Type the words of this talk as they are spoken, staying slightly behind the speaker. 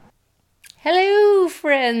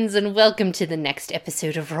friends, and welcome to the next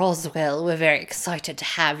episode of Roswell. We're very excited to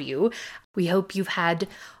have you. We hope you've had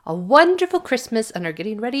a wonderful Christmas and are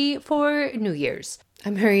getting ready for New Year's.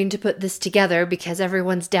 I'm hurrying to put this together because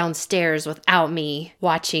everyone's downstairs without me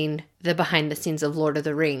watching the behind the scenes of Lord of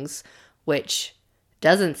the Rings, which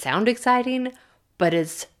doesn't sound exciting, but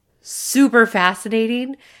is super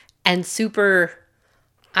fascinating and super,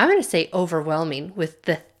 I'm going to say, overwhelming with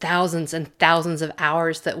the thousands and thousands of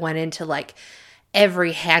hours that went into like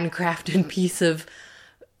every handcrafted piece of,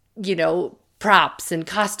 props and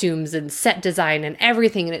costumes and set design and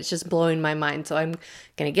everything. And it's just blowing my mind. So I'm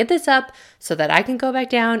going to get this up so that I can go back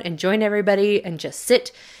down and join everybody and just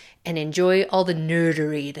sit and enjoy all the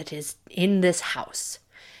nerdery that is in this house.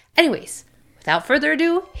 Anyways, without further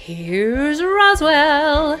ado, here's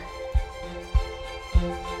Roswell.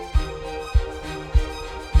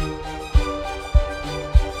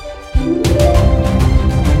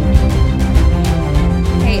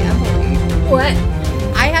 What?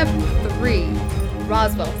 I have 3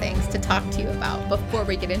 Roswell things to talk to you about before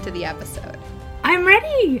we get into the episode. I'm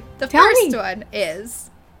ready. The first one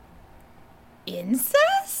is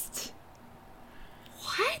incest?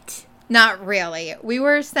 What? Not really. We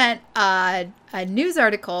were sent a news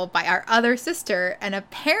article by our other sister, and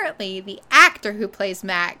apparently the actor who plays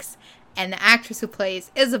Max and the actress who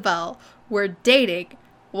plays Isabel were dating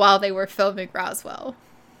while they were filming Roswell.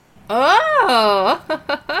 Oh,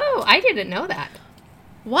 I didn't know that.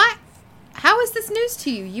 What? How is this news to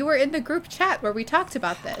you? You were in the group chat where we talked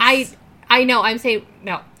about this. I know. I'm saying,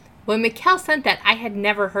 no. When Mikkel sent that, I had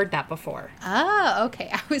never heard that before. Oh, okay.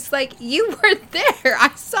 I was like, you were there.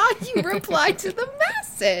 I saw you reply to the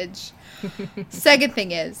message. Second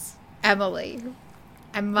thing is, Emily,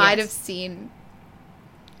 I might have seen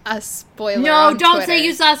a spoiler on don't Twitter. say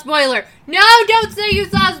you saw a spoiler. No, don't say you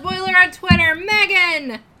saw a spoiler on Twitter,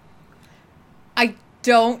 Megan. I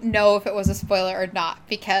don't know if it was a spoiler or not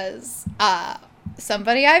because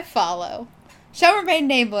somebody I follow, shall remain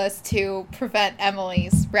nameless to prevent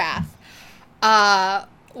Emily's wrath,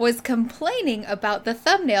 was complaining about the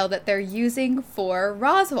thumbnail that they're using for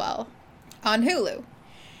Roswell on Hulu.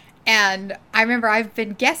 And I remember I've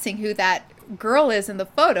been guessing who that girl is in the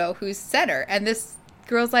photo who's center, and this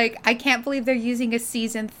girl's like, I can't believe they're using a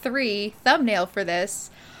season 3 thumbnail for this.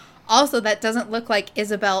 Also, that doesn't look like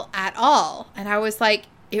Isabel at all. And I was like,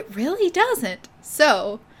 it really doesn't.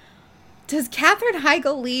 So, does Katherine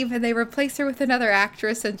Heigl leave and they replace her with another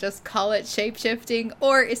actress and just call it shape-shifting?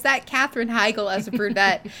 Or is that Katherine Heigl as a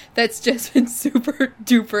brunette that's just been super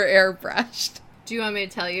duper airbrushed? Do you want me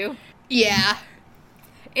to tell you? Yeah.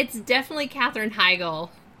 It's definitely Katherine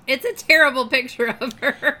Heigl. It's a terrible picture of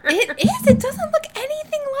her. It is. It doesn't look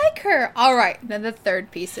anything like her. All right. Then the third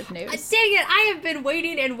piece of news. Dang it. I have been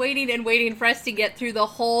waiting and waiting and waiting for us to get through the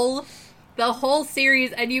whole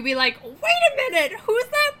series, and you'd be like, wait a minute. Who's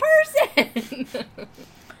that person?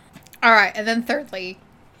 All right. And then thirdly,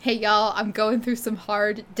 hey, y'all, I'm going through some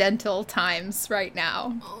hard dental times right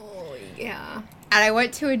now. Oh, yeah. And I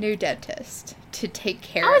went to a new dentist to take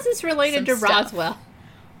care of How is this related to Roswell?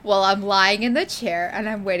 Well, I'm lying in the chair, and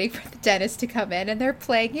I'm waiting for the dentist to come in, and they're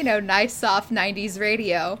playing, nice, soft 90s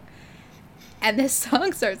radio. And this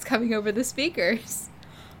song starts coming over the speakers.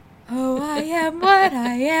 Oh, I am what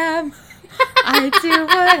I am. I do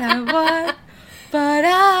what I want. But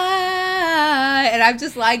And I'm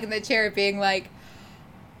just lying in the chair being like,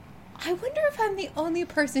 I wonder if I'm the only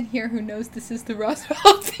person here who knows this is the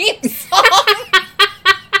Roswell theme song.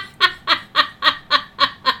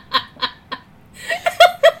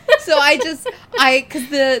 So because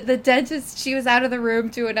the dentist, she was out of the room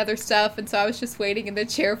doing other stuff, and so I was just waiting in the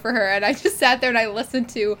chair for her, and I just sat there and I listened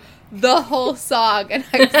to the whole song, and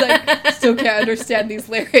I was like, still can't understand these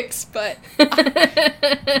lyrics, but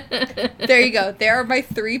there you go. There are my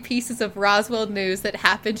 3 pieces of Roswell news that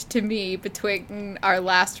happened to me between our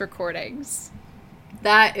last recordings.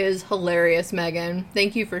 That is hilarious, Megan.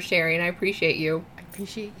 Thank you for sharing. I appreciate you. I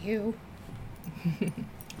appreciate you.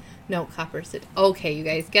 No, Copper said, okay, you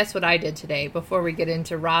guys, guess what I did today before we get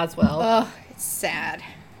into Roswell? Oh, it's sad.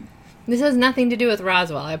 This has nothing to do with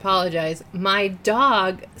Roswell. I apologize. My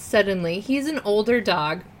dog suddenly, he's an older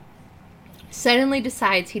dog, suddenly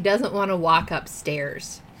decides he doesn't want to walk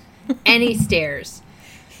upstairs. Any stairs.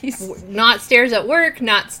 Not stairs at work,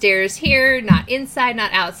 not stairs here, not inside,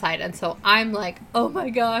 not outside. And so I'm like, oh my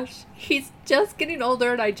gosh, he's just getting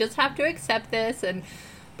older and I just have to accept this and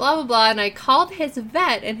blah, blah, blah. And I called his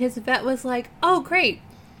vet, and his vet was like, oh, great.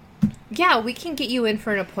 Yeah, we can get you in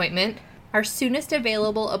for an appointment. Our soonest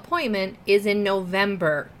available appointment is in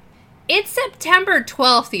November. It's September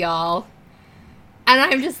 12th, y'all. And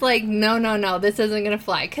I'm just like, no, this isn't going to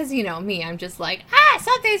fly. Because, you know, me, I'm just like,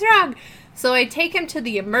 something's wrong. So I take him to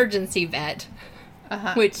the emergency vet,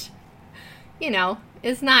 which, you know,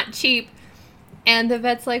 is not cheap. And the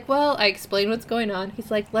vet's like, well, I explain what's going on. He's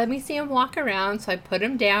like, let me see him walk around. So I put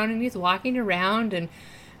him down and he's walking around and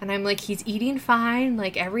I'm like, he's eating fine.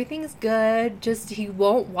 Like, everything's good. Just he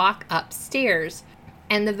won't walk upstairs.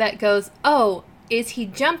 And the vet goes, oh, is he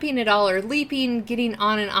jumping at all or leaping, getting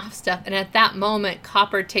on and off stuff? And at that moment,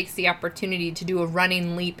 Copper takes the opportunity to do a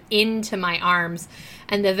running leap into my arms.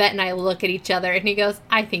 And the vet and I look at each other and he goes,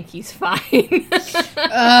 I think he's fine.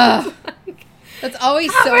 That's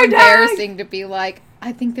always so embarrassing to be like,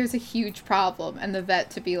 I think there's a huge problem. And the vet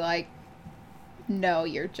to be like, no,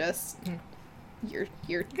 you're just... You're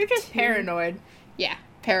just paranoid. Yeah,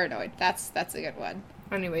 paranoid. That's a good one.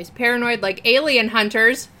 Anyways, paranoid like alien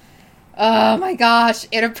hunters. Oh my gosh,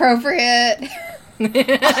 inappropriate.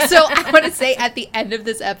 So I want to say at the end of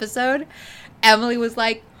this episode, Emily was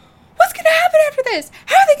like, what's going to happen after this?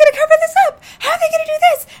 How are they going to cover this up? How are they going to do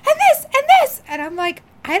this and this and this? And I'm like,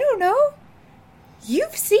 I don't know.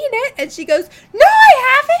 You've seen it. And she goes, no,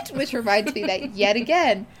 I haven't. Which reminds me that yet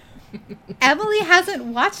again, Emily hasn't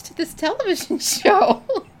watched this television show.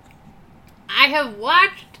 I have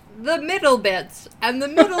watched the middle bits, and the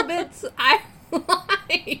middle bits I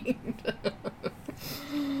liked.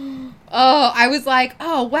 Oh, I was like,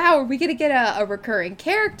 oh, wow, are we going to get a recurring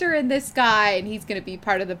character in this guy, and he's going to be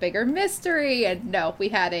part of the bigger mystery? And no, we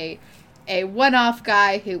had a one-off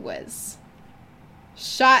guy who was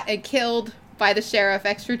shot and killed by the sheriff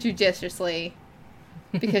extrajudiciously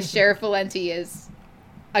because Sheriff Valenti is...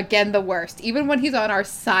 again, the worst. Even when he's on our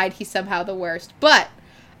side, he's somehow the worst. But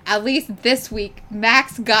at least this week,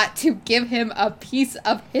 Max got to give him a piece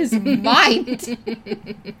of his mind.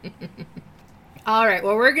 All right,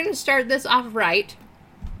 well, we're going to start this off right.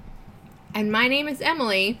 And my name is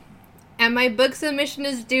Emily, and my book submission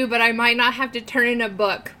is due, but I might not have to turn in a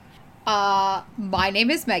book. My name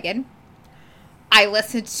is Megan. I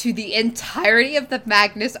listened to the entirety of the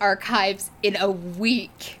Magnus Archives in a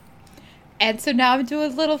week. And so now I'm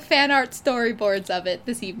doing little fan art storyboards of it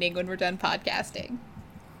this evening when we're done podcasting.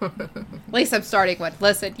 At least I'm starting one.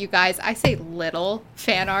 Listen, you guys, I say little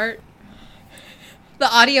fan art.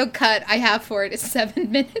 The audio cut I have for it is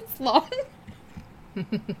 7 minutes long.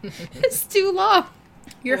 It's too long.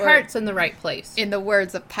 Your heart's in the right place. In the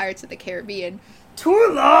words of Pirates of the Caribbean, too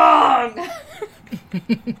long!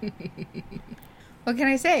 What can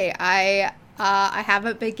I say? I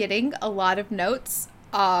haven't been getting a lot of notes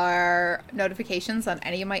or notifications on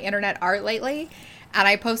any of my internet art lately. And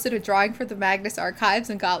I posted a drawing for the Magnus Archives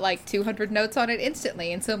and got like 200 notes on it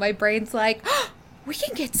instantly. And so my brain's like, oh, we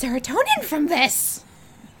can get serotonin from this.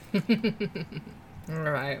 All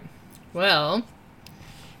right. Well,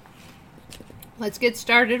 let's get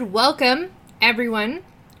started. Welcome, everyone,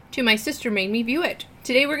 to My Sister Made Me View It.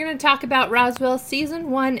 Today we're going to talk about Roswell Season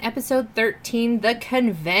 1, Episode 13, The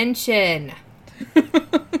Convention.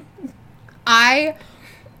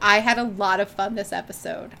 I had a lot of fun this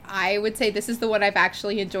episode. I would say this is the one I've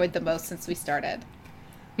actually enjoyed the most since we started.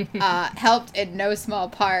 Helped in no small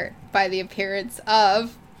part by the appearance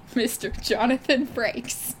of Mr. Jonathan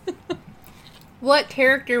Frakes. What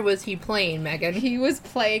character was he playing, Megan? He was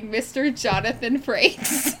playing Mr. Jonathan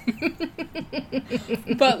Frakes.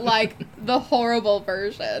 But, like, the horrible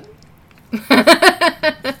version.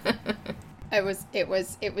 It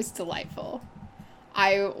was delightful.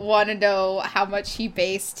 I want to know how much he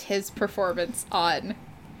based his performance on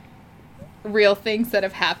real things that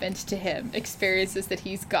have happened to him, experiences that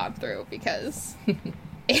he's gone through, because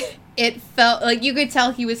it felt like you could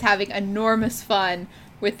tell he was having enormous fun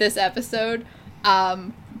with this episode.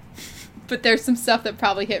 But there's some stuff that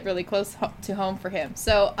probably hit really close to home for him.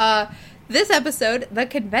 So, this episode, The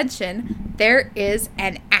Convention, there is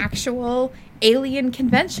an actual alien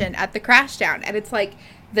convention at the Crashdown, and it's like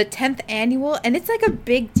the 10th annual, and it's like a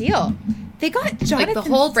big deal. They got Jonathan like the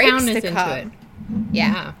whole Frakes town is to into come. it.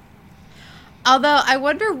 Yeah. Although I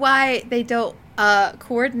wonder why they don't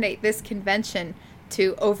coordinate this convention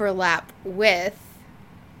to overlap with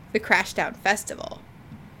the Crashdown Festival.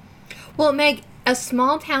 Well, Meg, a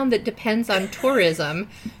small town that depends on tourism,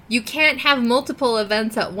 you can't have multiple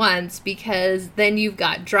events at once because then you've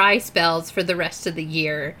got dry spells for the rest of the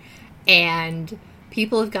year, and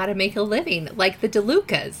people have got to make a living, like the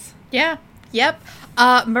DeLucas. Yeah. Yep.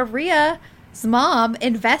 Maria's mom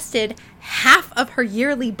invested half of her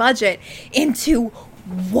yearly budget into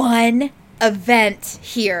one event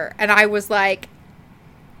here. And I was like,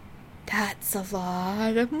 that's a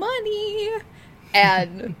lot of money.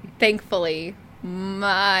 And thankfully,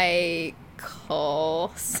 my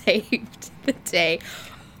Michael saved the day.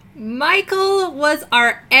 Michael was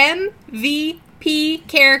our MVP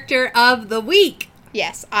character of the week.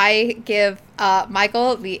 Yes, I give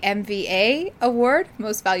Michael the MVA award,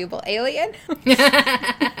 Most Valuable Alien.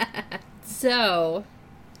 So,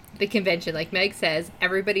 the convention, like Meg says,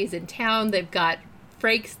 everybody's in town. They've got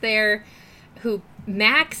Frakes there, who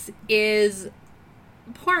Max is...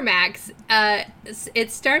 Poor Max.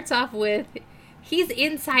 It starts off with, he's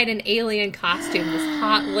inside an alien costume, this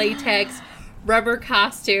hot latex rubber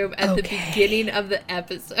costume at the beginning of the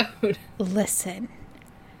episode. Listen.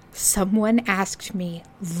 Someone asked me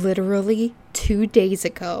literally 2 days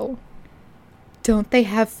ago, don't they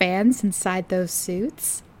have fans inside those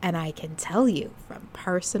suits? And I can tell you from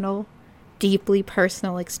deeply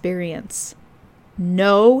personal experience,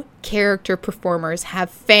 no character performers have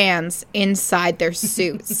fans inside their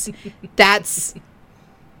suits. That's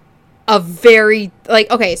a very,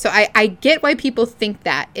 okay, so I get why people think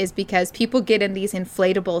that is because people get in these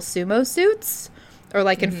inflatable sumo suits or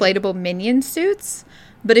inflatable minion suits.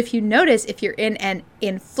 But if you notice, if you're in an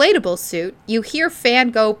inflatable suit, you hear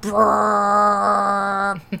fan go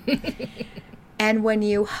brrrr. And when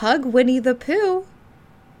you hug Winnie the Pooh,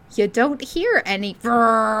 you don't hear any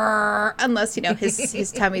brrrr, unless,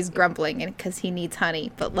 his tummy's grumbling and because he needs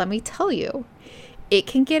honey. But let me tell you, it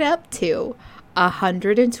can get up to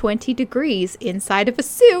 120 degrees inside of a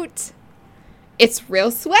suit. It's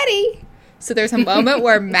real sweaty. So there's a moment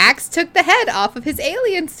where Max took the head off of his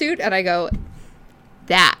alien suit, and I go...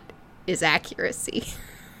 That is accuracy.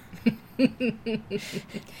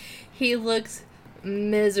 He looks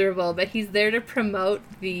miserable, but he's there to promote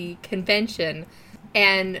the convention.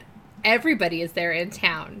 And everybody is there in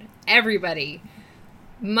town. Everybody.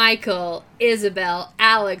 Michael, Isabel,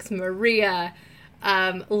 Alex, Maria.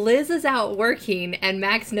 Liz is out working, and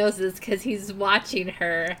Max knows this because he's watching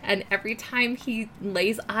her. And every time he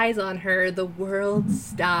lays eyes on her, the world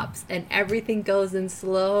stops and everything goes in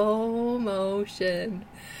slow motion.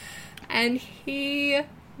 And he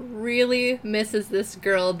really misses this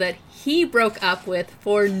girl that he broke up with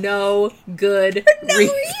for no good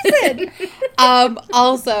reason.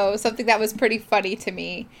 Also, something that was pretty funny to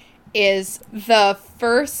me is the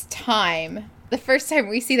first time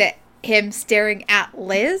we see that him staring at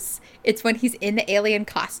Liz, it's when he's in the alien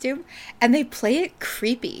costume, and they play it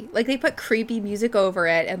creepy. They put creepy music over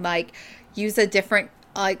it and use a different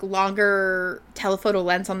longer telephoto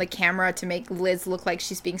lens on the camera to make Liz look like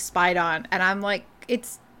she's being spied on. And I'm like,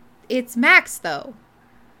 it's Max though.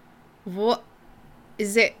 What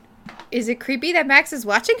is it creepy that Max is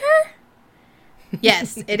watching her?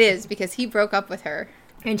 Yes, it is, because he broke up with her.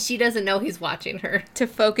 And she doesn't know he's watching her. To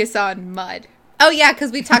focus on Mud. Oh, yeah,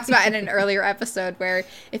 because we talked about in an earlier episode where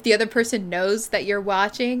if the other person knows that you're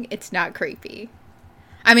watching, it's not creepy.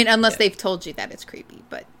 I mean, unless they've told you that it's creepy,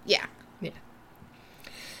 but yeah. Yeah.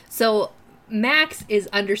 So Max is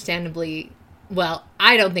understandably,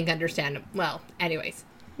 I don't think understandable. Well, anyways,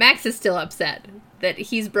 Max is still upset that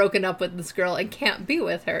he's broken up with this girl and can't be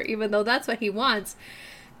with her, even though that's what he wants.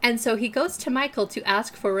 And so he goes to Michael to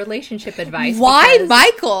ask for relationship advice. Why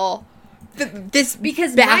Michael? Because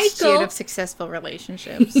bastion Michael, of successful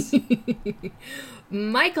relationships.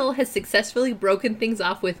 Michael has successfully broken things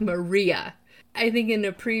off with Maria. I think in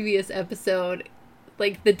a previous episode,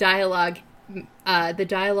 the dialogue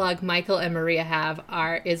Michael and Maria have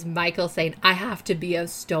is Michael saying, I have to be a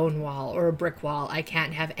stone wall or a brick wall. I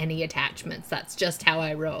can't have any attachments. That's just how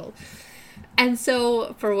I roll. And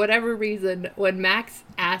so, for whatever reason, when Max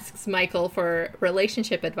asks Michael for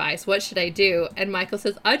relationship advice, what should I do? And Michael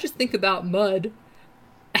says, I just think about Mud.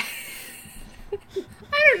 I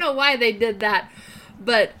don't know why they did that,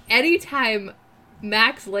 but anytime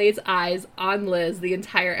Max lays eyes on Liz the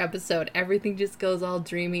entire episode, everything just goes all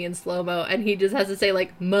dreamy and slow-mo, and he just has to say,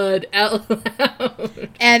 Mud out loud.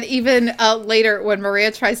 And even later, when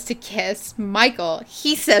Maria tries to kiss Michael,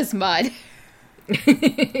 he says Mud.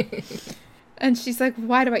 And she's like,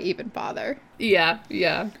 why do I even bother? Yeah.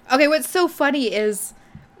 Okay, what's so funny is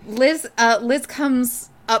Liz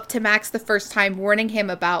comes up to Max the first time, warning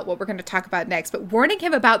him about what we're going to talk about next, but warning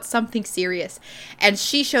him about something serious. And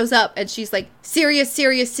she shows up, and she's like, serious.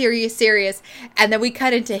 And then we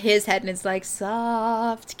cut into his head, and it's like,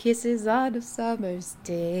 soft kisses on a summer's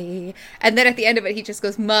day. And then at the end of it, he just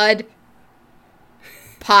goes, Mud,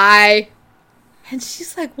 pie. And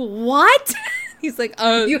she's like, what? He's like,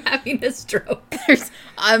 oh. You having a stroke. There's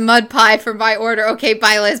a mud pie for my order. Okay,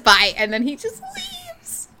 bye, Liz, bye. And then he just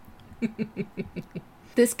leaves.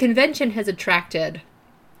 This convention has attracted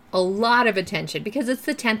a lot of attention because it's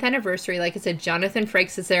the 10th anniversary. Like I said, Jonathan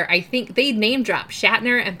Frakes is there. I think they name drop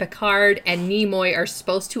Shatner and Picard and Nimoy are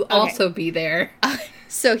supposed to also be there.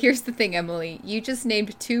 So here's the thing, Emily. You just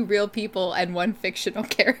named 2 real people and 1 fictional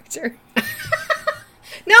character.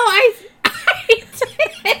 No, I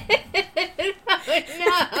did.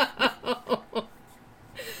 Oh, no.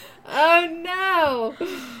 Oh, no.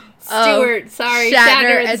 Stewart. Sorry.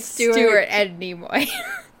 Shatner and Stewart and Nimoy.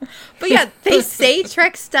 But yeah, they say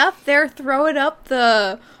Trek stuff. They're throwing up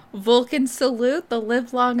the Vulcan salute, the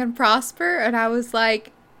live long and prosper. And I was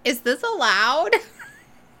like, is this allowed?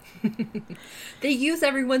 They use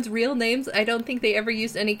everyone's real names. I don't think they ever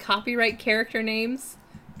used any copyright character names.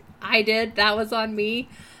 I did. That was on me.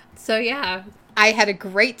 So yeah. I had a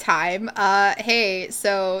great time. Hey,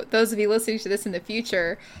 so those of you listening to this in the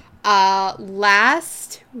future,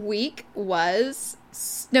 this week was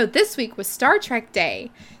Star Trek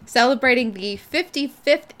Day, celebrating the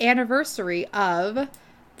 55th anniversary of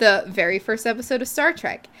the very first episode of Star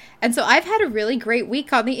Trek. And so I've had a really great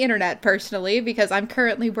week on the internet personally because I'm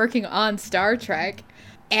currently working on Star Trek.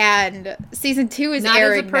 And season 2 is airing now.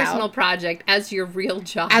 Not as a personal project, as your real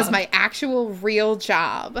job. As my actual real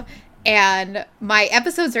job. And my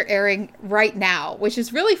episodes are airing right now, which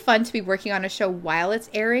is really fun to be working on a show while it's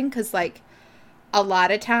airing. Because, like, a lot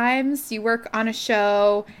of times you work on a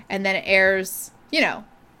show and then it airs, you know,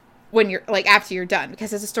 when you're, like, after you're done.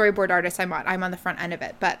 Because as a storyboard artist, I'm on the front end of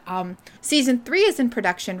it. But season 3 is in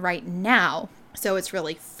production right now. So it's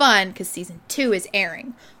really fun because season 2 is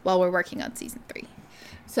airing while we're working on season 3.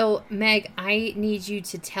 So, Meg, I need you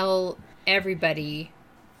to tell everybody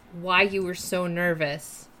why you were so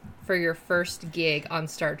nervous for your first gig on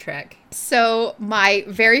Star Trek. So, my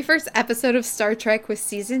very first episode of Star Trek was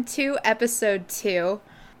season 2, episode 2.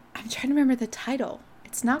 I'm trying to remember the title.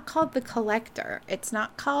 It's not called The Collector. It's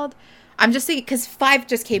not called... I'm just thinking, because 5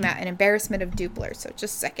 just came out, An Embarrassment of Dupler. So,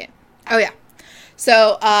 just a second. Oh, yeah.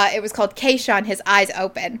 So, it was called Kayshawn, His Eyes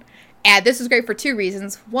Open. And this was great for 2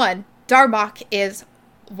 reasons. One, Darmok is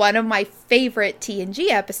one of my favorite TNG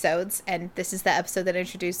episodes, and this is the episode that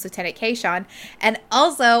introduced Lieutenant Kayshawn. And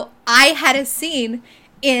also, I had a scene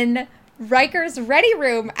in Riker's ready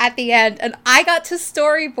room at the end, and I got to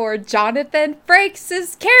storyboard Jonathan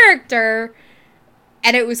Frakes' character,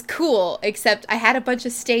 and it was cool, except I had a bunch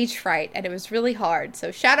of stage fright, and it was really hard.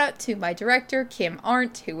 So shout out to my director, Kim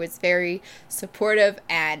Arndt, who was very supportive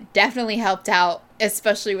and definitely helped out,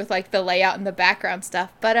 especially with, like, the layout and the background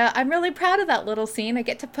stuff. But I'm really proud of that little scene. I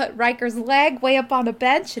get to put Riker's leg way up on a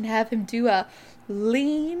bench and have him do a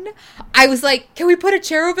lean. I was like, can we put a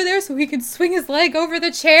chair over there so he can swing his leg over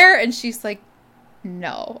the chair? And she's like,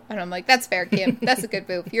 no. And I'm like, that's fair, Kim. That's a good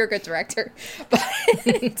move. You're a good director. But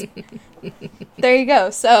there you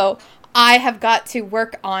go. So I have got to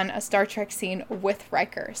work on a Star Trek scene with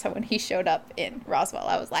Riker. So when he showed up in Roswell,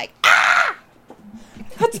 I was like, ah!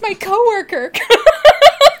 That's my coworker.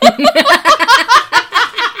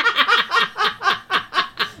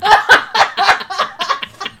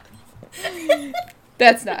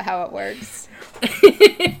 That's not how it works.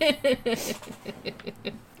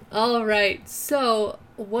 All right. So,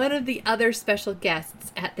 one of the other special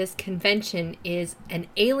guests at this convention is an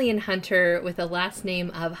alien hunter with a last name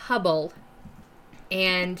of Hubble.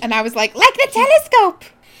 And I was like the telescope!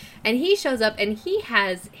 And he shows up, and he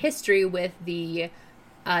has history with the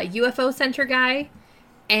UFO Center guy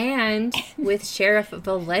and with Sheriff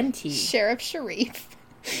Valenti. Sheriff Sharif.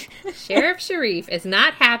 Sheriff Sharif is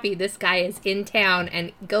not happy this guy is in town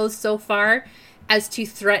and goes so far as to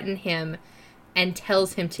threaten him and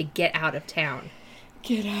tells him to get out of town.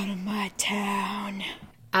 Get out of my town.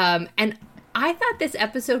 And I thought this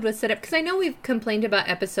episode was set up, because I know we've complained about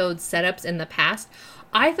episode setups in the past.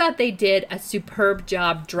 I thought they did a superb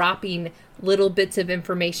job dropping little bits of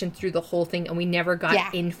information through the whole thing, and we never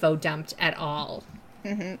got info dumped at all.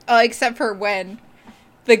 Mm-hmm. Oh, except for when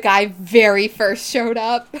the guy very first showed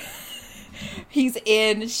up. He's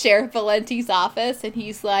in Sheriff Valenti's office, and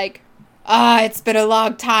he's like, it's been a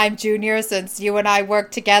long time, Junior, since you and I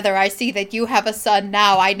worked together. I see that you have a son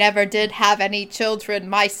now. I never did have any children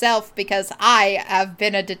myself because I have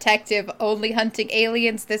been a detective only hunting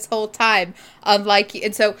aliens this whole time, unlike you.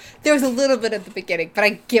 And so there was a little bit at the beginning, but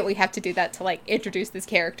I get we have to do that to, like, introduce this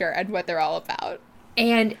character and what they're all about.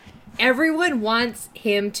 And everyone wants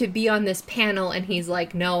him to be on this panel, and he's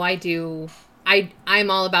like, no, I do.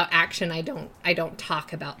 I'm all about action. I don't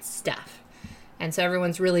talk about stuff. And so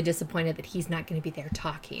everyone's really disappointed that he's not going to be there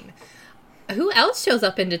talking. Who else shows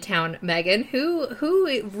up into town, Megan? Who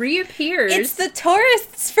reappears? It's the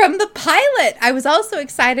tourists from the pilot. I was also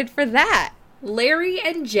excited for that. Larry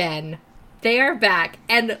and Jen. They are back.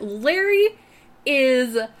 And Larry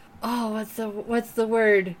is oh, what's the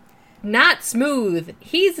word? Not smooth.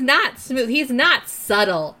 He's not smooth. He's not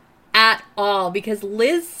subtle at all, because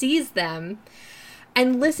Liz sees them.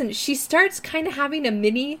 And listen, she starts kind of having a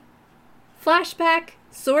mini flashback,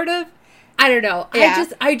 sort of. I don't know. Yeah.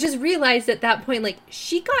 I just realized at that point, like,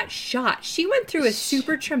 she got shot. She went through a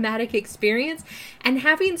super traumatic experience, and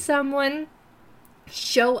having someone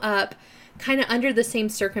show up kind of under the same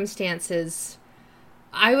circumstances,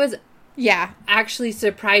 I was actually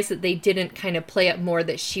surprised that they didn't kind of play up more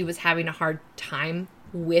that she was having a hard time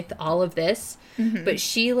with all of this. Mm-hmm. But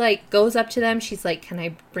she, like, goes up to them. She's like, can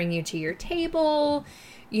I bring you to your table?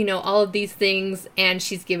 You know, all of these things. And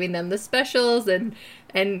she's giving them the specials. And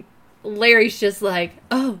Larry's just like,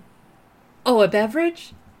 oh, a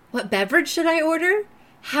beverage? What beverage should I order?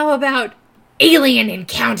 How about alien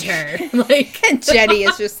encounter? Like, and Jenny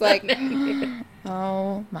is just like,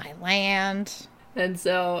 oh, my land. And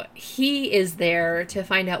so he is there to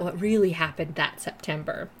find out what really happened that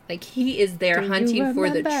September. Like, he is there hunting for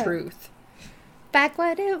the truth. Back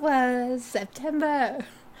when it was September.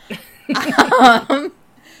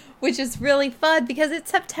 Which is really fun because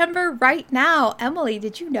it's September right now. Emily,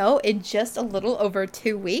 did you know in just a little over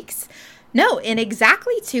 2 weeks? No, in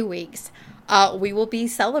exactly 2 weeks, we will be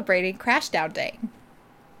celebrating Crashdown Day.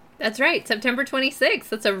 That's right, September 26th.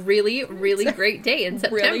 That's a really, really great day in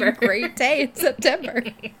September. Really great day in September.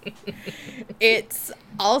 It's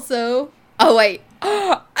also... Oh, wait.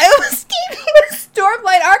 I almost gave you a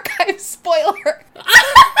Stormlight Archive spoiler.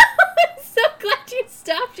 I'm so glad you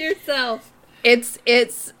stopped yourself. It's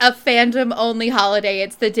a fandom-only holiday.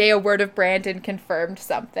 It's the day a Word of Brandon confirmed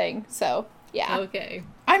something. So, yeah. Okay.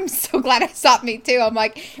 I'm so glad I stopped me, too. I'm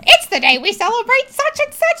like, it's the day we celebrate such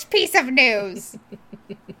and such piece of news.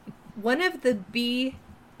 One of the B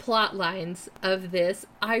plot lines of this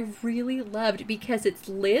I really loved because it's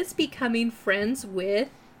Liz becoming friends with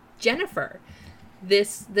Jennifer.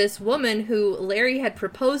 This woman who Larry had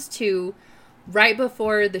proposed to right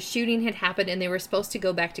before the shooting had happened, and they were supposed to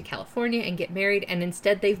go back to California and get married, and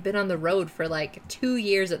instead they've been on the road for like 2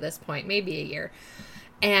 years at this point, maybe a year.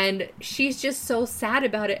 And she's just so sad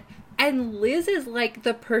about it. And Liz is like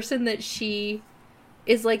the person that she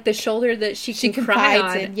is, like the shoulder that she can cry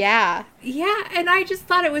on. In. Yeah. Yeah, and I just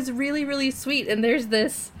thought it was really, really sweet. And there's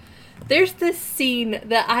this scene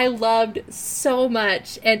that I loved so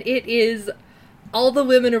much, and it is all the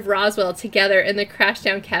women of Roswell together in the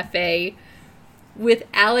Crashdown Cafe with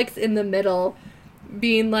Alex in the middle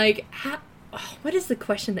being like, what is the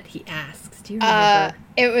question that he asks? Do you remember?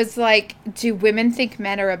 It was like, do women think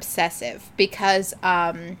men are obsessive? Because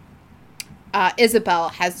Isabel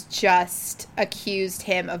has just accused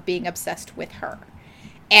him of being obsessed with her.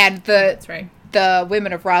 And that's right. The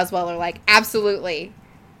women of Roswell are like, absolutely.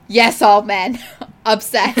 Yes, all men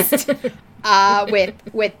obsessed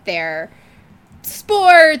with their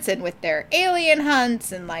sports and with their alien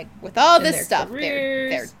hunts and like with all this stuff.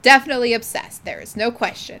 They're definitely obsessed. There is no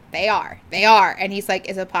question. They are. And he's like,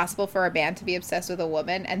 is it possible for a man to be obsessed with a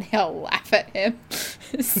woman? And they all laugh at him.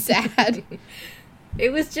 Sad.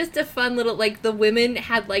 It was just a fun little, like, the women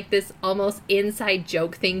had like this almost inside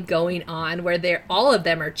joke thing going on where all of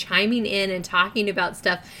them are chiming in and talking about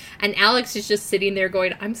stuff, and Alex is just sitting there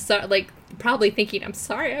going, I'm sorry, like probably thinking, I'm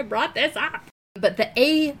sorry I brought this up. But the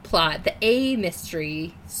A plot, the A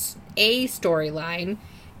mystery, A storyline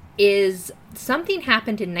is something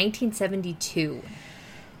happened in 1972.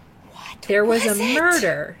 What? There was a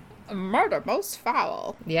murder. A murder most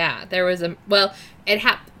foul. Yeah, there was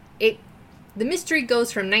the mystery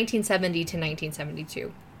goes from 1970 to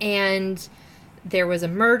 1972. And there was a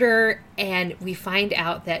murder, and we find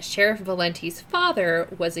out that Sheriff Valenti's father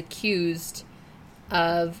was accused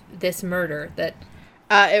of this murder that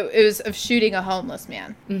it was of shooting a homeless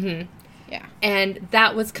man. Mm-hmm. Yeah. And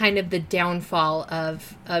that was kind of the downfall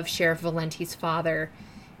of Sheriff Valenti's father.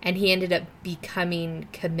 And he ended up becoming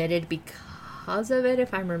committed because of it,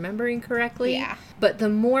 if I'm remembering correctly. Yeah. But the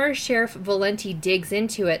more Sheriff Valenti digs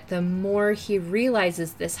into it, the more he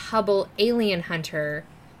realizes this Hubble alien hunter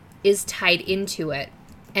is tied into it.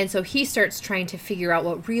 And so he starts trying to figure out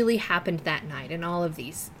what really happened that night and all of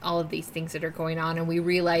these things that are going on. And we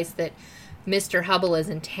realize that Mr. Hubble is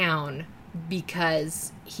in town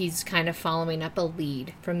because he's kind of following up a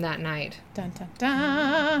lead from that night. Dun, dun,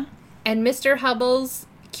 dun. And Mr. Hubble's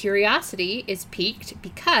curiosity is piqued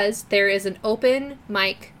because there is an open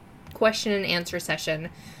mic question and answer session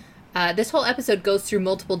This whole episode goes through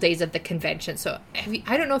multiple days of the convention. So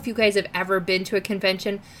I don't know if you guys have ever been to a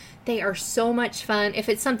convention. They are so much fun if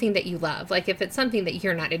it's something that you love. Like, if it's something that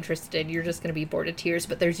you're not interested in, you're just going to be bored to tears.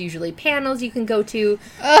 But there's usually panels you can go to.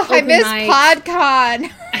 Oh, I miss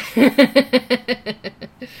PodCon.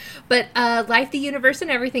 But Life, the Universe,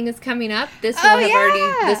 and Everything is coming up. This will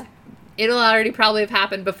have it'll already probably have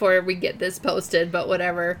happened before we get this posted, but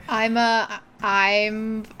whatever. I'm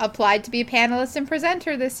applied to be a panelist and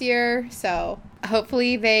presenter this year, so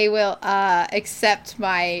hopefully they will accept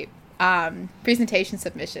my presentation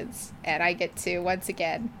submissions, and I get to once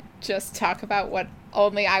again just talk about what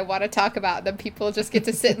only I want to talk about. Then people just get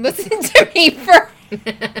to sit and listen to me for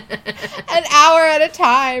an hour at a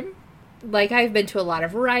time. Like, I've been to a lot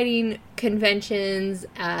of writing conventions,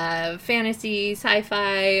 fantasy,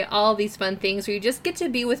 sci-fi, all these fun things where you just get to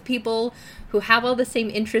be with people who have all the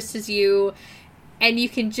same interests as you, and you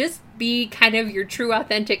can just be kind of your true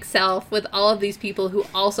authentic self with all of these people who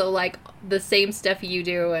also like the same stuff you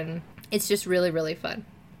do, and it's just really, really fun.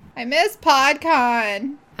 I miss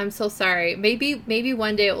PodCon. I'm so sorry. Maybe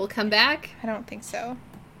one day it will come back. I don't think so.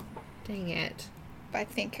 Dang it. I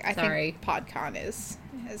think PodCon has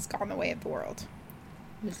gone the way of the world.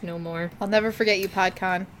 There's no more. I'll never forget you,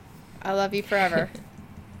 PodCon. I love you forever.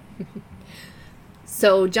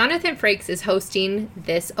 So Jonathan Frakes is hosting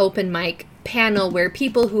this open mic panel where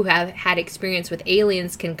people who have had experience with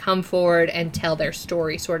aliens can come forward and tell their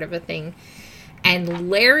story, sort of a thing. And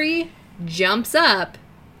Larry jumps up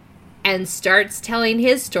and starts telling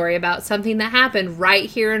his story about something that happened right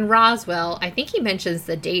here in Roswell. I think he mentions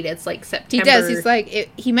the date. It's like September. He does. He's like,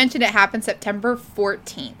 he mentioned it happened September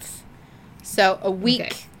 14th. So a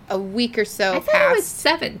week or so I thought it was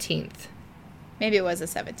 17th. Maybe it was the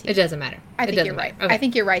 17th. It doesn't matter. I think you're right. Okay. I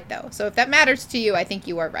think you're right, though. So if that matters to you, I think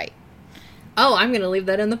you are right. Oh, I'm going to leave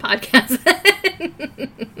that in the podcast.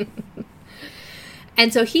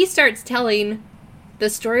 And so he starts telling the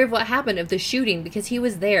story of what happened, of the shooting, because he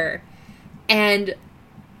was there. And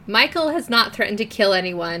Michael has not threatened to kill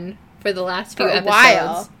anyone for the last few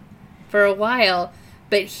episodes. For a while.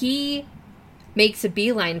 But he makes a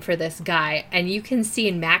beeline for this guy, and you can see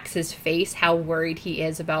in Max's face how worried he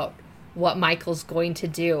is about what Michael's going to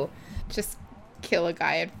do. Just kill a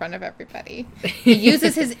guy in front of everybody. He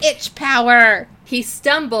uses his itch power. He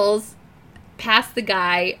stumbles past the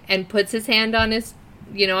guy and puts his hand on his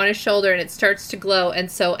shoulder, and it starts to glow.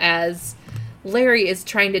 And so as Larry is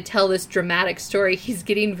trying to tell this dramatic story, he's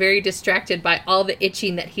getting very distracted by all the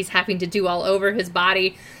itching that he's having to do all over his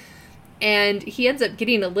body. And he ends up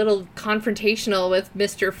getting a little confrontational with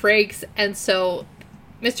Mr. Frakes. And so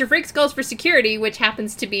Mr. Frakes goes for security, which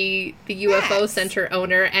happens to be the UFO Center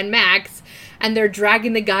owner and Max. And they're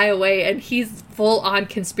dragging the guy away, and he's full on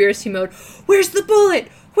conspiracy mode. Where's the bullet?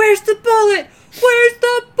 Where's the bullet? Where's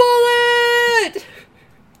the bullet?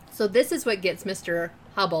 So this is what gets Mr.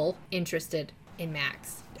 Hubble interested in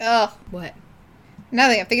Max. Ugh. What?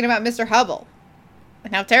 Nothing. I'm thinking about Mr. Hubble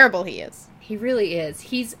and how terrible he is. He really is.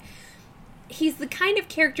 He's the kind of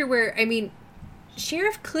character where, I mean,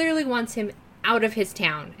 Sheriff clearly wants him out of his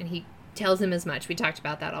town, and he tells him as much. We talked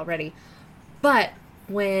about that already. But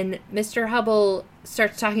when Mr. Hubble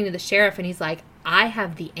starts talking to the sheriff, and he's like, I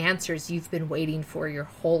have the answers you've been waiting for your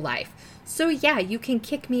whole life. So yeah, you can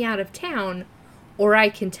kick me out of town, or I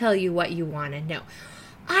can tell you what you want to know.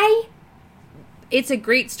 It's a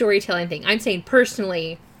great storytelling thing. I'm saying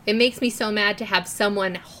personally, it makes me so mad to have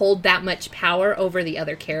someone hold that much power over the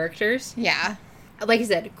other characters. Yeah. Like I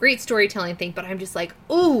said, great storytelling thing, but I'm just like,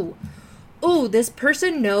 ooh, this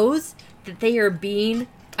person knows that they are being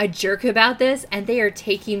a jerk about this, and they are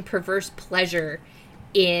taking perverse pleasure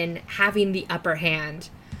in having the upper hand.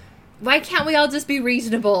 Why can't we all just be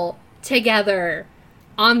reasonable together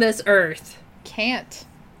on this earth? Can't.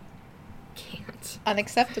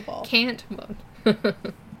 Unacceptable. Can't.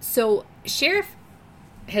 So, Sheriff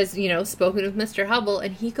has, spoken with Mr. Hubble,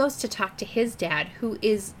 and he goes to talk to his dad, who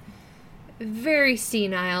is very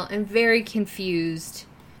senile and very confused,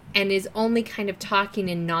 and is only kind of talking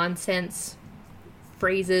in nonsense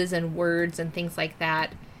phrases and words and things like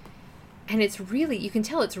that. And it's really, you can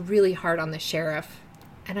tell it's really hard on the sheriff.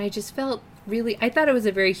 And I just felt I thought it was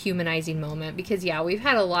a very humanizing moment, because yeah, we've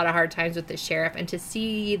had a lot of hard times with the sheriff, and to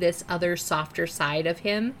see this other softer side of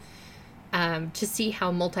him, to see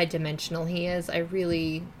how multidimensional he is, I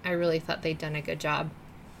really thought they'd done a good job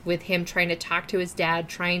with him trying to talk to his dad,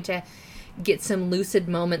 trying to get some lucid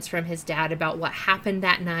moments from his dad about what happened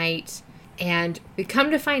that night. And we come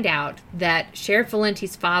to find out that Sheriff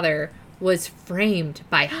Valenti's father was framed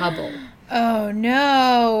by Hubble. Oh,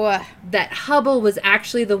 no. That Hubble was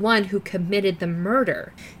actually the one who committed the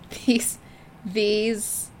murder. These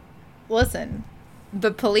listen,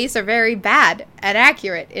 the police are very bad and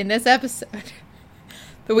accurate in this episode.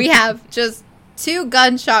 But we have just 2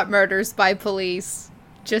 gunshot murders by police.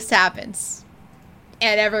 Just happens.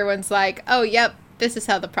 And everyone's like, oh, yep, this is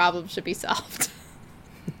how the problem should be solved.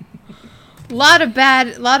 lot of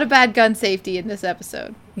bad gun safety in this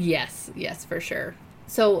episode. Yes, for sure.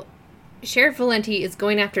 So Sheriff Valenti is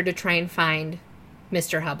going after to try and find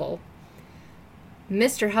Mr. Hubble.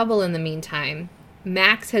 Mr. Hubble, in the meantime,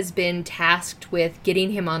 Max has been tasked with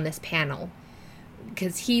getting him on this panel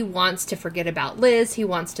because he wants to forget about Liz. He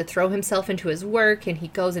wants to throw himself into his work, and he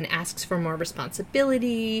goes and asks for more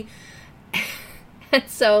responsibility. And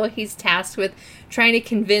so he's tasked with trying to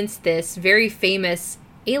convince this very famous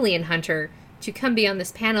alien hunter to come be on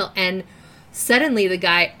this panel. And suddenly the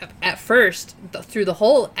guy, at first, through the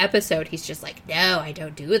whole episode, he's just like, no, I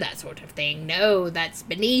don't do that sort of thing. No, that's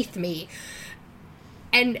beneath me.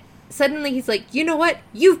 And suddenly he's like, you know what?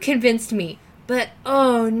 You've convinced me. But,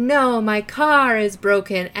 oh no, my car is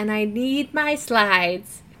broken and I need my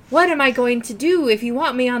slides. What am I going to do? If you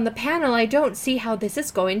want me on the panel, I don't see how this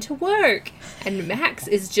is going to work. And Max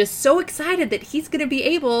is just so excited that he's going to be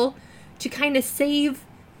able to kind of save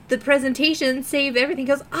the presentation, save everything.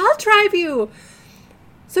 He goes, I'll drive you.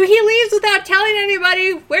 So he leaves without telling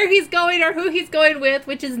anybody where he's going or who he's going with,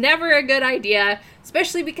 which is never a good idea,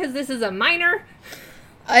 especially because this is a minor.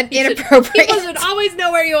 Inappropriate. People should always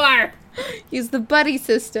know where you are. Use the buddy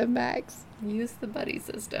system, Max. Use the buddy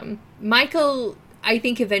system. Michael, I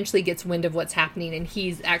think, eventually gets wind of what's happening, and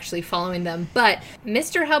he's actually following them. But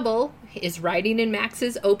Mr. Hubble is riding in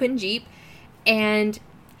Max's open Jeep, and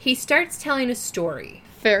he starts telling a story.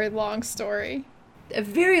 Very long story. A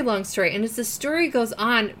very long story. And as the story goes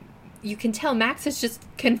on, you can tell Max is just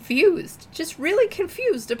confused. Just really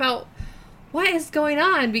confused about what is going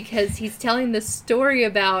on, because he's telling this story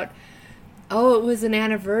about, oh, it was an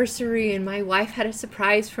anniversary and my wife had a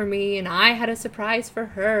surprise for me and I had a surprise for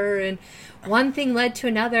her, and one thing led to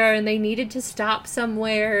another and they needed to stop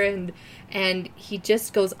somewhere, and he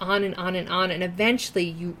just goes on and on and on, and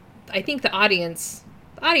eventually I think the audience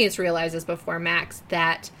realizes before Max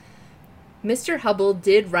that Mr. Hubble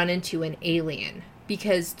did run into an alien,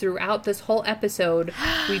 because throughout this whole episode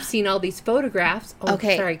we've seen all these photographs. Oh,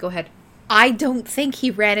 okay. Sorry, go ahead. I don't think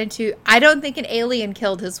an alien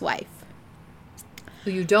killed his wife.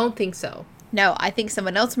 You don't think so? No, I think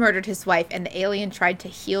someone else murdered his wife and the alien tried to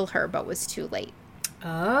heal her but was too late.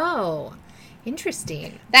 Oh,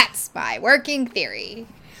 interesting. That's my working theory.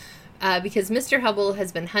 Because Mr. Hubble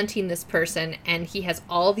has been hunting this person, and he has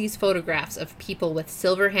all these photographs of people with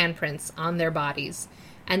silver handprints on their bodies.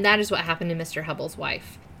 And that is what happened to Mr. Hubble's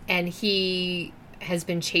wife. And he has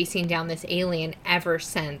been chasing down this alien ever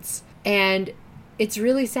since. And it's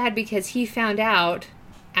really sad because he found out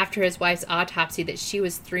after his wife's autopsy that she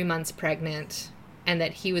was 3 months pregnant and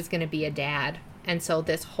that he was going to be a dad. And so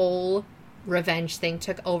this whole revenge thing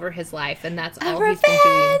took over his life, and that's all he's been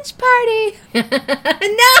doing. A revenge party!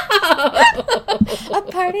 No! A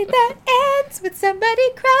party that ends with somebody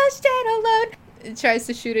crushed and alone. It tries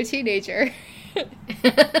to shoot a teenager.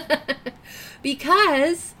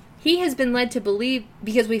 Because he has been led to believe,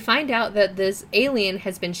 because we find out that this alien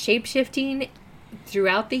has been shape-shifting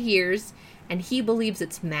throughout the years, and he believes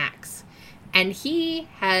it's Max. And he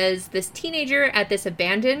has this teenager at this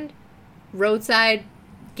abandoned roadside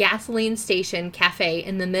gasoline station cafe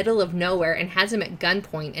in the middle of nowhere and has him at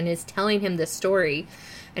gunpoint and is telling him this story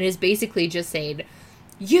and is basically just saying,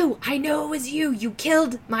 I know it was you. You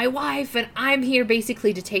killed my wife, and I'm here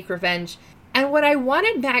basically to take revenge. And what I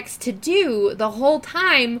wanted Max to do the whole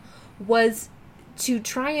time was to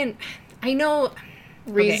try and,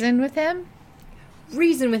 reason with him?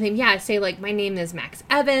 Reason with him, yeah. Say, like, my name is Max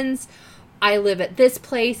Evans. I live at this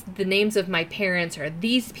place. The names of my parents are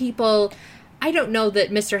these people. I don't know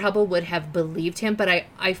that Mr. Hubble would have believed him, but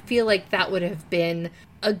I feel like that would have been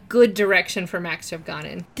a good direction for Max to have gone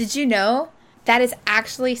in. Did you know that is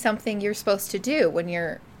actually something you're supposed to do when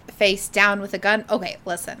you're face down with a gun? Okay,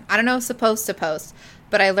 listen. I don't know supposed to post,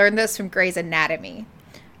 but I learned this from Grey's Anatomy.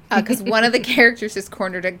 Because one of the characters is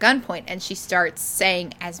cornered at gunpoint, and she starts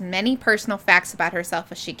saying as many personal facts about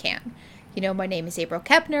herself as she can. My name is April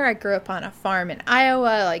Kepner. I grew up on a farm in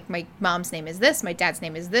Iowa. Like, my mom's name is this. My dad's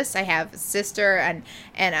name is this. I have a sister, and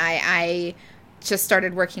I just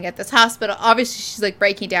started working at this hospital. Obviously, she's, like,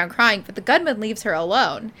 breaking down crying, but the gunman leaves her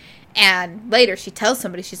alone. And later, she tells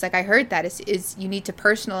somebody, she's like, I heard that is you need to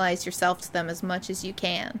personalize yourself to them as much as you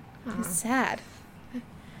can. It's sad.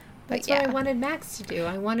 That's what I wanted Max to do.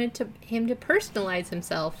 I wanted him to personalize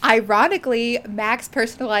himself. Ironically, Max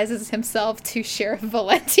personalizes himself to Sheriff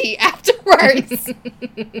Valenti afterwards.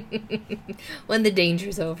 When the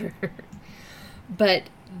danger's over. But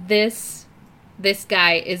this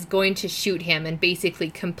guy is going to shoot him and basically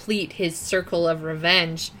complete his circle of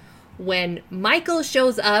revenge. When Michael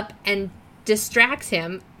shows up and distracts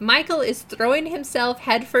him, Michael is throwing himself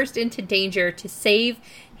headfirst into danger to save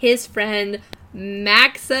his friend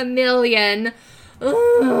Maximilian.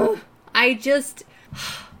 Ugh. I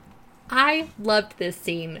loved this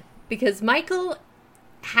scene because Michael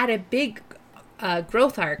had a big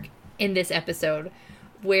growth arc in this episode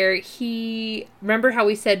where remember how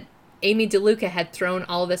we said Amy DeLuca had thrown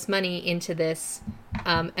all this money into this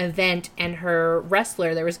event, and her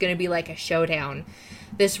wrestler, there was going to be like a showdown.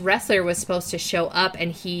 This wrestler was supposed to show up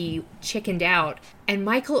and he chickened out. And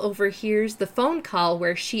Michael overhears the phone call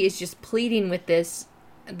where she is just pleading with this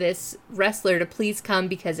wrestler to please come,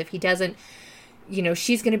 because if he doesn't,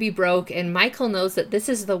 she's going to be broke. And Michael knows that this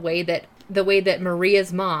is the way that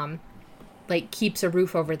Maria's mom keeps a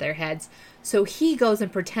roof over their heads. So he goes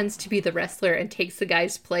and pretends to be the wrestler and takes the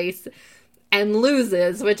guy's place and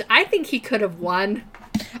loses, which I think he could have won.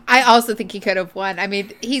 I also think he could have won. I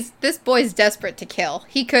mean, this boy's desperate to kill.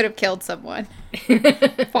 He could have killed someone.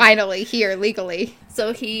 Finally, here, legally.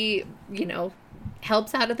 So he,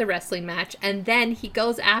 helps out of the wrestling match, and then he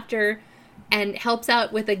goes after and helps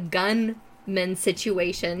out with a gunman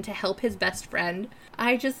situation to help his best friend.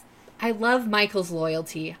 I love Michael's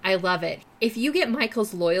loyalty. I love it. If you get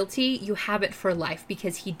Michael's loyalty, you have it for life,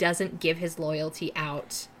 because he doesn't give his loyalty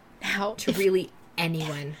out to really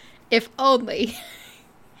anyone. If only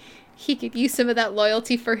he could use some of that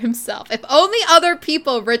loyalty for himself. If only other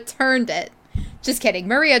people returned it. Just kidding.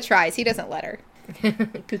 Maria tries. He doesn't let her.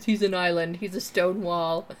 Because he's an island. He's a stone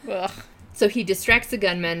wall. Ugh. So he distracts the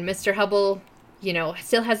gunman. Mr. Hubble,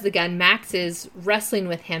 still has the gun. Max is wrestling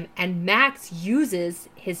with him. And Max uses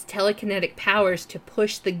his telekinetic powers to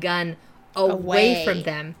push the gun away from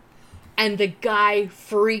them. And the guy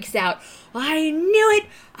freaks out. I knew it!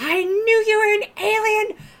 I knew you were an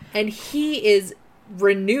alien! And he is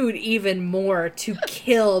renewed even more to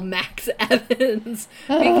kill Max Evans.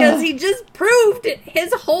 Because he just proved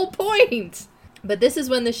his whole point. But this is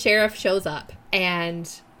when the sheriff shows up and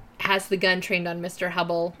has the gun trained on Mr.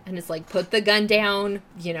 Hubble. And is like, put the gun down.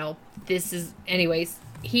 Anyways,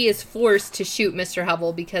 he is forced to shoot Mr.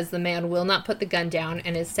 Hubble because the man will not put the gun down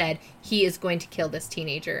and has said he is going to kill this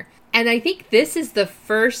teenager. And I think this is the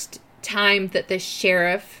first time that the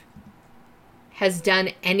sheriff has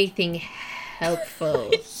done anything helpful.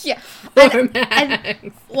 Yeah. For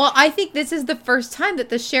Max. Well, I think this is the first time that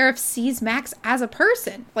the sheriff sees Max as a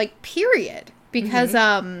person. Period. Because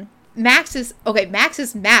Max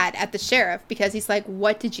is mad at the sheriff because he's like,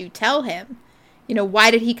 what did you tell him?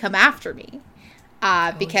 Why did he come after me?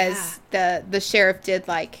 Because the sheriff did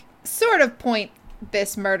sort of point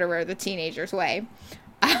this murderer, the teenager's way.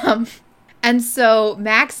 And so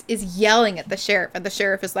Max is yelling at the sheriff, and the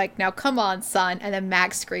sheriff is like, now come on, son. And then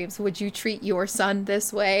Max screams, would you treat your son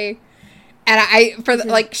this way? And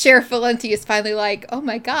Sheriff Valenti is finally like, oh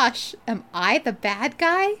my gosh, am I the bad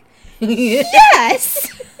guy? Yes!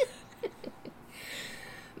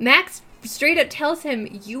 Max straight up tells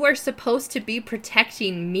him, you are supposed to be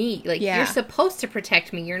protecting me. You're supposed to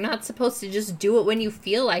protect me. You're not supposed to just do it when you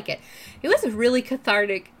feel like it. It was a really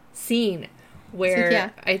cathartic scene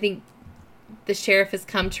where I think the sheriff has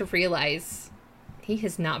come to realize he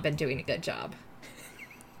has not been doing a good job.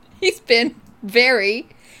 He's been very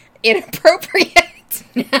inappropriate.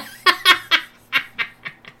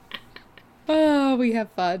 Oh, we have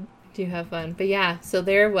fun. Do have fun. But yeah, so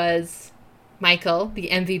there was Michael, the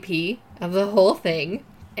MVP of the whole thing.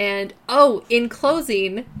 And, in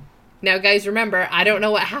closing, now guys, remember, I don't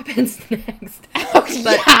know what happens next.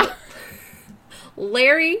 But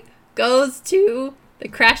Larry goes to the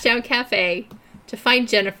Crashdown Cafe to find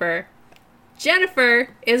Jennifer.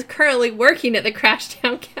 Jennifer is currently working at the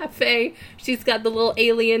Crashdown Cafe. She's got the little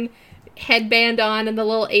alien headband on and the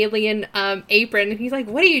little alien apron. And he's like,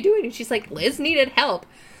 what are you doing? And she's like, Liz needed help.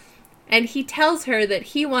 And he tells her that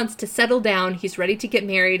he wants to settle down, he's ready to get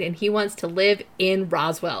married, and he wants to live in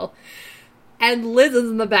Roswell. And Liz is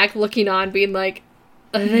in the back looking on, being like,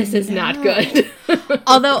 this is not good.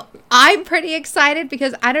 Although, I'm pretty excited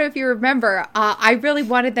because I don't know if you remember, I really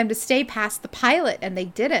wanted them to stay past the pilot, and they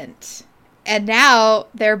didn't. And now,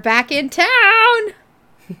 they're back in town!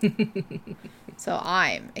 So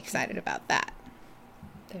I'm excited about that.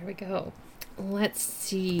 There we go. Let's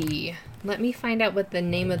see. Let me find out what the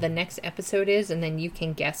name of the next episode is, and then you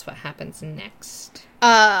can guess what happens next.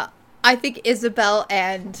 I think Isabel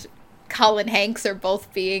and Colin Hanks are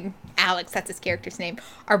both being, Alex, that's his character's name,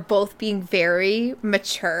 are both being very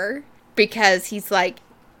mature because he's like,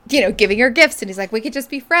 giving her gifts and he's like, we could just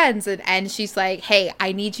be friends. And she's like, hey,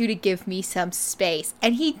 I need you to give me some space.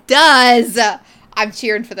 And he does. I'm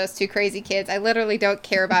cheering for those two crazy kids. I literally don't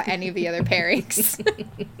care about any of the other pairings.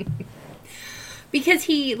 Because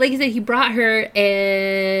he, like I said, he brought her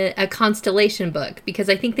a constellation book because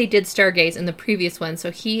I think they did Stargaze in the previous one.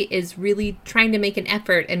 So he is really trying to make an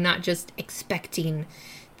effort and not just expecting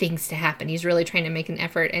things to happen. He's really trying to make an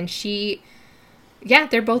effort. And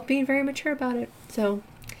they're both being very mature about it. So,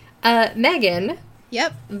 Megan.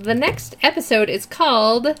 Yep. The next episode is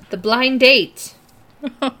called The Blind Date.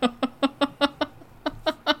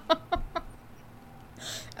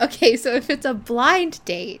 Okay, so if it's a blind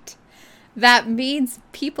date, that means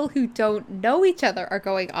people who don't know each other are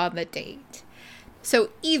going on the date. So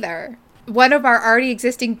either one of our already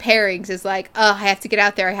existing pairings is like, oh, I have to get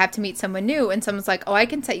out there, I have to meet someone new. And someone's like, oh, I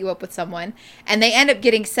can set you up with someone. And they end up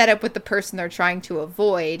getting set up with the person they're trying to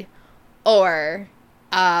avoid. Or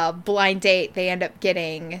blind date, they end up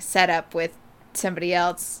getting set up with somebody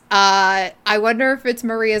else. I wonder if it's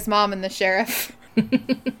Maria's mom and the sheriff.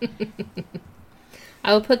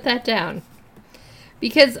 I will put that down.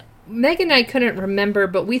 Because Megan and I couldn't remember,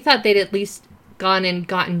 but we thought they'd at least gone and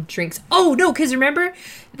gotten drinks. Oh, no, because remember?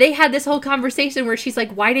 They had this whole conversation where she's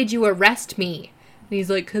like, why did you arrest me? And he's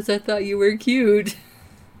like, because I thought you were cute.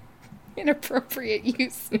 Inappropriate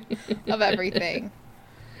use of everything.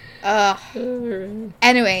 Ugh.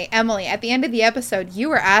 Anyway, Emily, at the end of the episode, you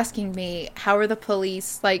were asking me, how are the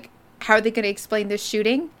police, how are they going to explain this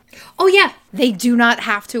shooting? Oh, yeah. They do not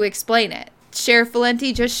have to explain it. Sheriff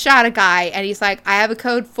Valenti just shot a guy, and he's like, I have a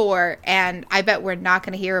code 4, and I bet we're not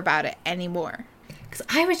going to hear about it anymore. Because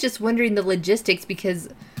I was just wondering the logistics,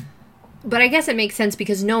 but I guess it makes sense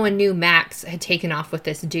because no one knew Max had taken off with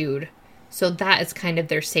this dude. So that is kind of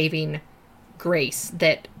their saving grace,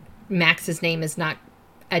 that Max's name is not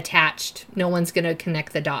attached. No one's going to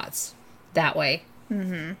connect the dots that way.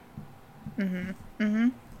 Mm-hmm. Mm-hmm. Mm-hmm.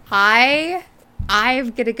 I'm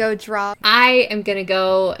going to go draw. I am going to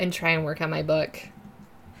go and try and work on my book.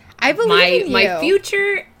 I believe in you. My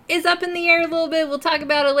future is up in the air a little bit. We'll talk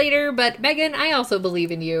about it later. But, Megan, I also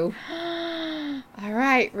believe in you. All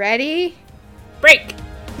right. Ready? Break.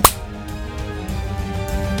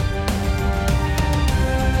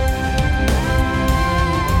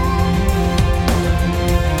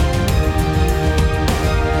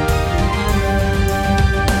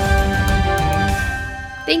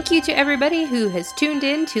 Thank you to everybody who has tuned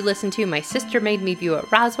in to listen to My Sister Made Me View at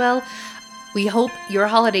Roswell. We hope your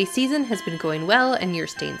holiday season has been going well and you're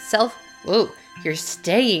staying You're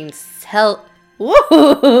staying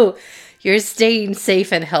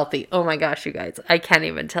safe and healthy. Oh my gosh, you guys. I can't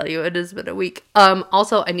even tell you. It has been a week.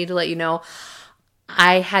 Also, I need to let you know,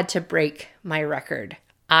 I had to break my record.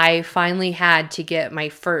 I finally had to get my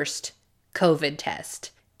first COVID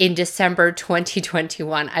test in December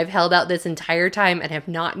 2021. I've held out this entire time and have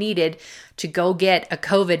not needed to go get a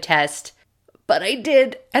COVID test, but I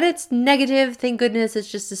did, and it's negative. Thank goodness.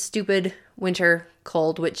 It's just a stupid winter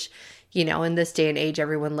cold, which, in this day and age,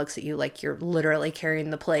 everyone looks at you like you're literally carrying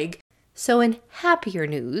the plague. So in happier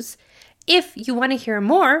news, if you want to hear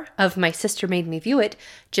more of My Sister Made Me View It,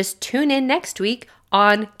 just tune in next week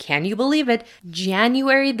on, can you believe it,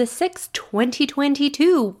 January the 6th,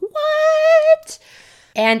 2022. What?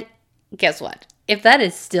 And guess what? If that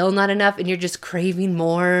is still not enough and you're just craving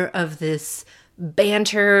more of this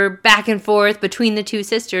banter back and forth between the two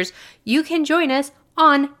sisters, you can join us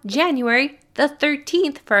on January the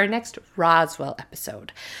 13th for our next Roswell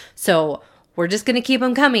episode. So we're just going to keep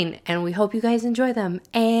them coming, and we hope you guys enjoy them.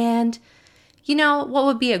 And what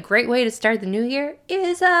would be a great way to start the new year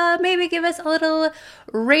is maybe give us a little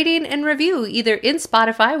rating and review, either in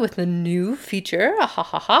Spotify with the new feature,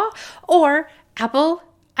 or Apple,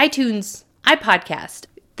 iTunes, iPodcast.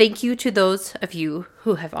 Thank you to those of you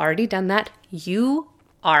who have already done that. You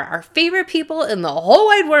are our favorite people in the whole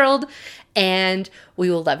wide world, and we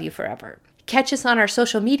will love you forever. Catch us on our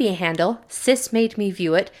social media handle, Sis Made Me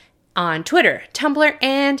View It, on Twitter, Tumblr,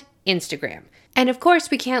 and Instagram. And of course,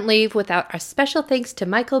 we can't leave without our special thanks to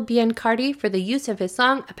Michael Biancardi for the use of his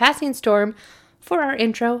song, A Passing Storm, for our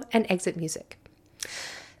intro and exit music.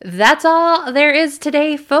 That's all there is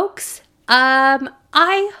today, folks.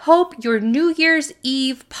 I hope your New Year's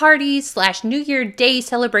Eve parties / New Year Day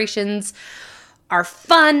celebrations are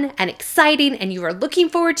fun and exciting, and you are looking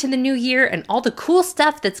forward to the new year and all the cool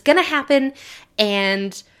stuff that's gonna happen,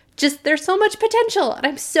 and just there's so much potential, and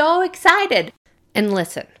I'm so excited. And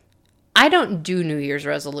listen, I don't do New Year's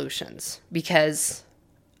resolutions because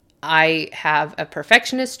I have a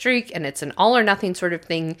perfectionist streak and it's an all or nothing sort of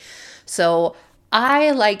thing. So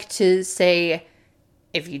I like to say,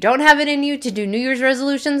 if you don't have it in you to do New Year's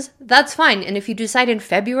resolutions, that's fine. And if you decide in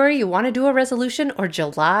February you want to do a resolution, or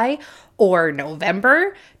July or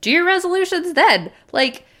November, do your resolutions then.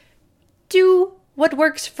 Like, do what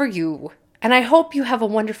works for you. And I hope you have a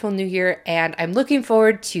wonderful new year. And I'm looking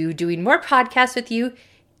forward to doing more podcasts with you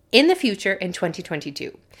in the future in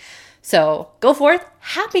 2022. So go forth,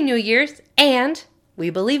 Happy New Year's, and we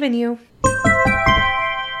believe in you.